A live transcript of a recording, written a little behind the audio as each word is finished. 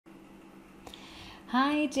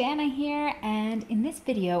Hi, Jana here, and in this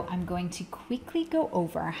video I'm going to quickly go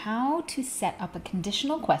over how to set up a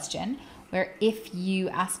conditional question where if you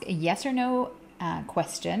ask a yes or no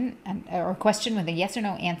question, or a question with a yes or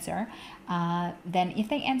no answer, then if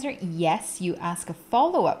they answer yes, you ask a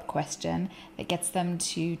follow-up question that gets them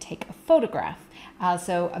to take a photograph.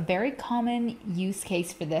 So a very common use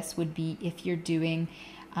case for this would be if you're doing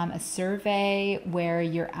a survey where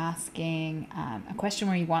you're asking a question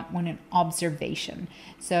where you want an observation.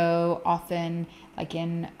 So often, like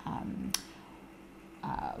in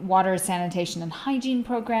water, sanitation, and hygiene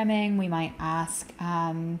programming, we might ask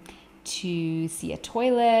to see a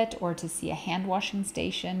toilet or to see a hand washing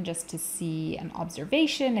station, just to see an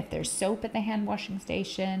observation if there's soap at the hand washing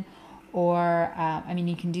station. Or, I mean,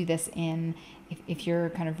 you can do this if you're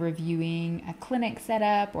kind of reviewing a clinic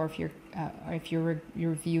setup, or if you're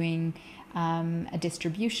reviewing a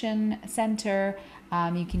distribution center.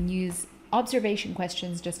 You can use observation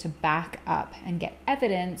questions just to back up and get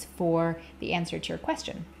evidence for the answer to your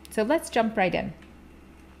question. So let's jump right in.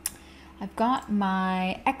 I've got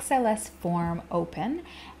my XLSForm open,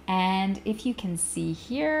 and if you can see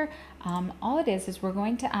here, all it is we're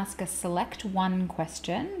going to ask a select one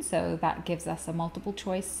question. So that gives us a multiple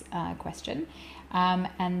choice question.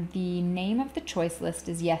 And the name of the choice list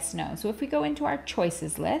is yes, no. So if we go into our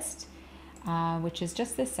choices list, which is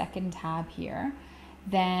just the second tab here,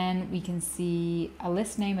 then we can see a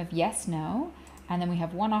list name of yes, no. And then we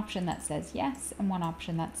have one option that says yes and one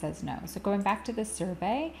option that says no. So going back to the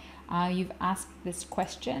survey, you've asked this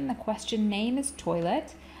question. The question name is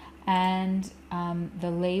toilet, and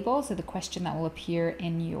the label, so the question that will appear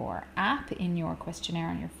in your app, in your questionnaire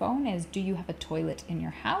on your phone, is do you have a toilet in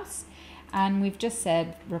your house? And we've just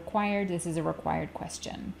said required. This is a required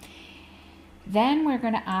question. Then we're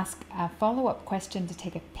going to ask a follow-up question to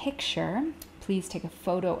take a picture. Please take a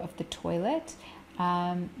photo of the toilet.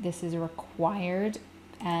 This is a required,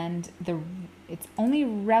 and it's only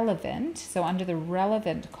relevant. So under the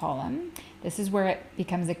relevant column, this is where it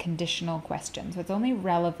becomes a conditional question. So it's only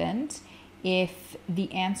relevant if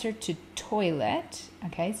the answer to toilet,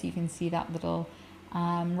 okay, so you can see that little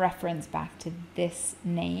reference back to this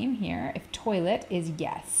name here, if toilet is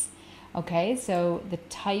yes. Okay, so the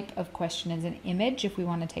type of question is an image if we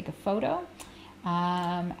want to take a photo.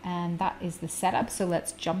 And that is the setup. So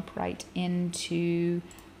let's jump right into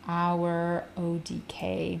our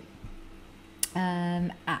ODK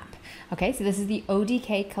app. Okay, so this is the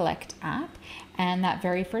ODK Collect app, and that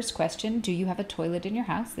very first question, do you have a toilet in your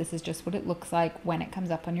house? This is just what it looks like when it comes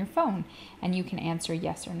up on your phone, and you can answer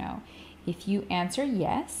yes or no. If you answer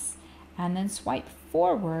yes and then swipe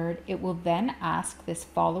forward, it will then ask this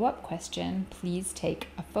follow-up question, please take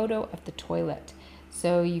a photo of the toilet.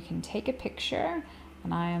 So you can take a picture,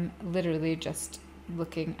 and I am literally just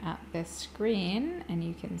looking at this screen, and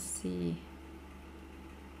you can see,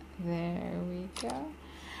 there we go.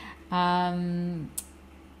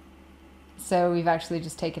 So we've actually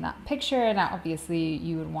just taken that picture, and obviously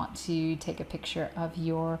you would want to take a picture of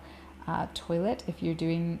your toilet if you're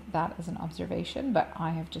doing that as an observation, but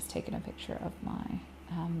I have just taken a picture of my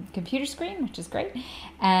computer screen, which is great.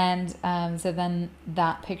 And so then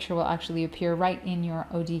that picture will actually appear right in your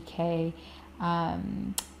ODK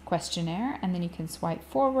questionnaire, and then you can swipe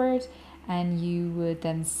forward and you would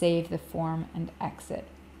then save the form and exit.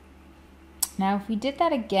 Now if we did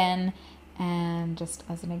that again, and just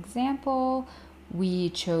as an example, we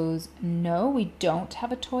chose no, we don't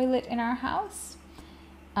have a toilet in our house,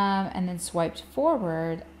 and then swiped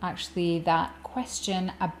forward, actually that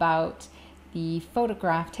question about the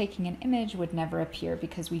photograph, taking an image, would never appear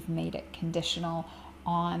because we've made it conditional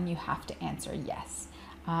on you have to answer yes.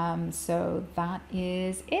 So that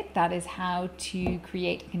is it. That is how to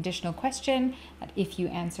create a conditional question that if you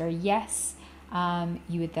answer yes,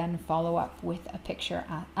 you would then follow up with a picture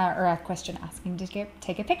or a question asking to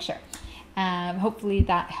take a picture. Hopefully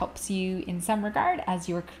that helps you in some regard as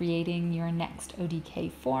you're creating your next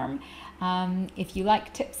ODK form. If you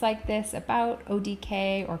like tips like this about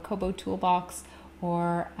ODK or KoboToolbox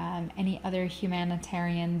or any other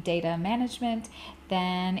humanitarian data management,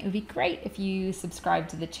 then it would be great if you subscribe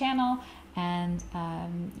to the channel, and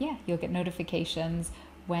yeah, you'll get notifications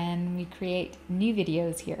when we create new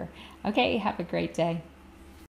videos here. Okay, have a great day.